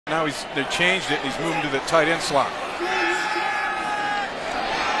Now they changed it, and he's moving to the tight end slot.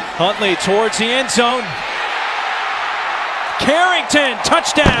 Huntley towards the end zone. Carrington,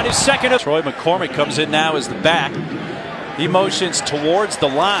 touchdown, his second. Troy McCormick comes in now as the back. He motions towards the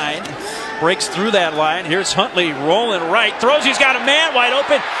line, breaks through that line. Here's Huntley rolling right, throws, he's got a man wide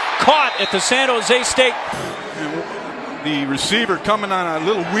open, caught at the San Jose State. The receiver coming on a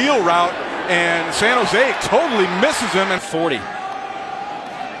little wheel route, and San Jose totally misses him. And 40.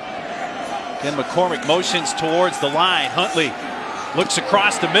 Then McCormick motions towards the line. Huntley looks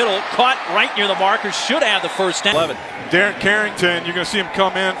across the middle, caught right near the marker, should have the first down. 11. Darren Carrington, you're going to see him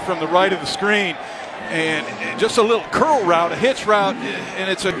come in from the right of the screen, and just a little curl route, a hitch route, and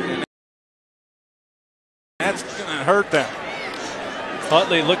that's going to hurt them.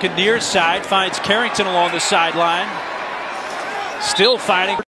 Huntley looking near side, finds Carrington along the sideline. Still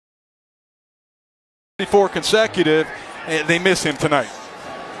fighting. 4 consecutive, and they miss him tonight.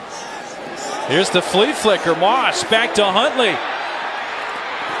 Here's the flea flicker. Moss back to Huntley.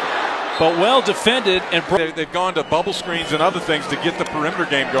 But well defended. And they've gone to bubble screens and other things to get the perimeter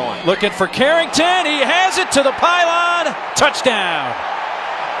game going. Looking for Carrington. He has it to the pylon. Touchdown.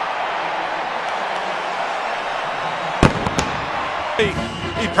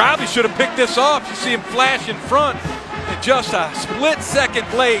 He probably should have picked this off. You see him flash in front. And just a split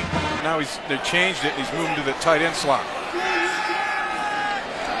second late. Now they changed it, and he's moving to the tight end slot.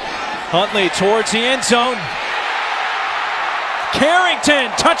 Huntley towards the end zone. Carrington,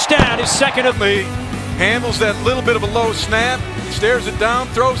 touchdown, his second of Lee handles that little bit of a low snap, stares it down,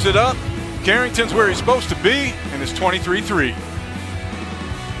 throws it up. Carrington's where he's supposed to be, and it's 23-3.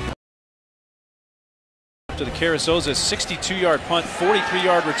 To the Carasoza 62-yard punt,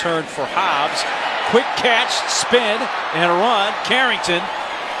 43-yard return for Hobbs. Quick catch, spin, and a run. Carrington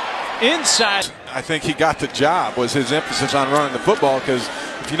inside. I think he got the job, was his emphasis on running the football, because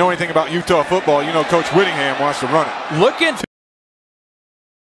if you know anything about Utah football, you know Coach Whittingham wants to run it. Looking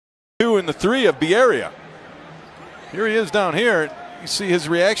 2 and the 3 of Bearea. Here he is down here. You see his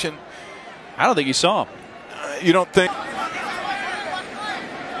reaction. I don't think you saw him. You don't think?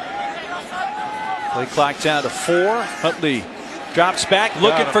 Play clock down to 4. Huntley drops back,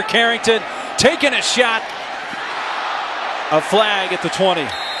 looking for Carrington, taking a shot. A flag at the 20.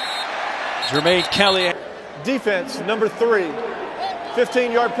 Jermaine Kelly. Defense, number 3.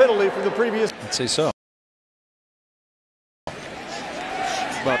 15-yard penalty from the previous. I'd say so.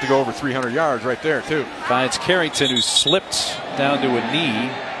 About to go over 300 yards right there, too. Finds Carrington, who slipped down to a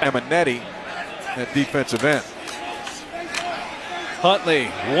knee. Amanetti at defensive end. Huntley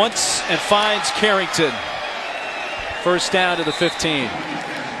once and finds Carrington. First down to the 15.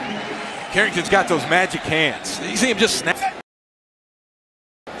 Carrington's got those magic hands. You see him just snap.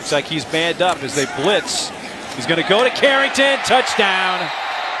 Looks like he's manned up as they blitz. He's going to go to Carrington. Touchdown.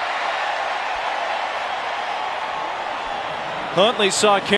 Huntley saw Carrington.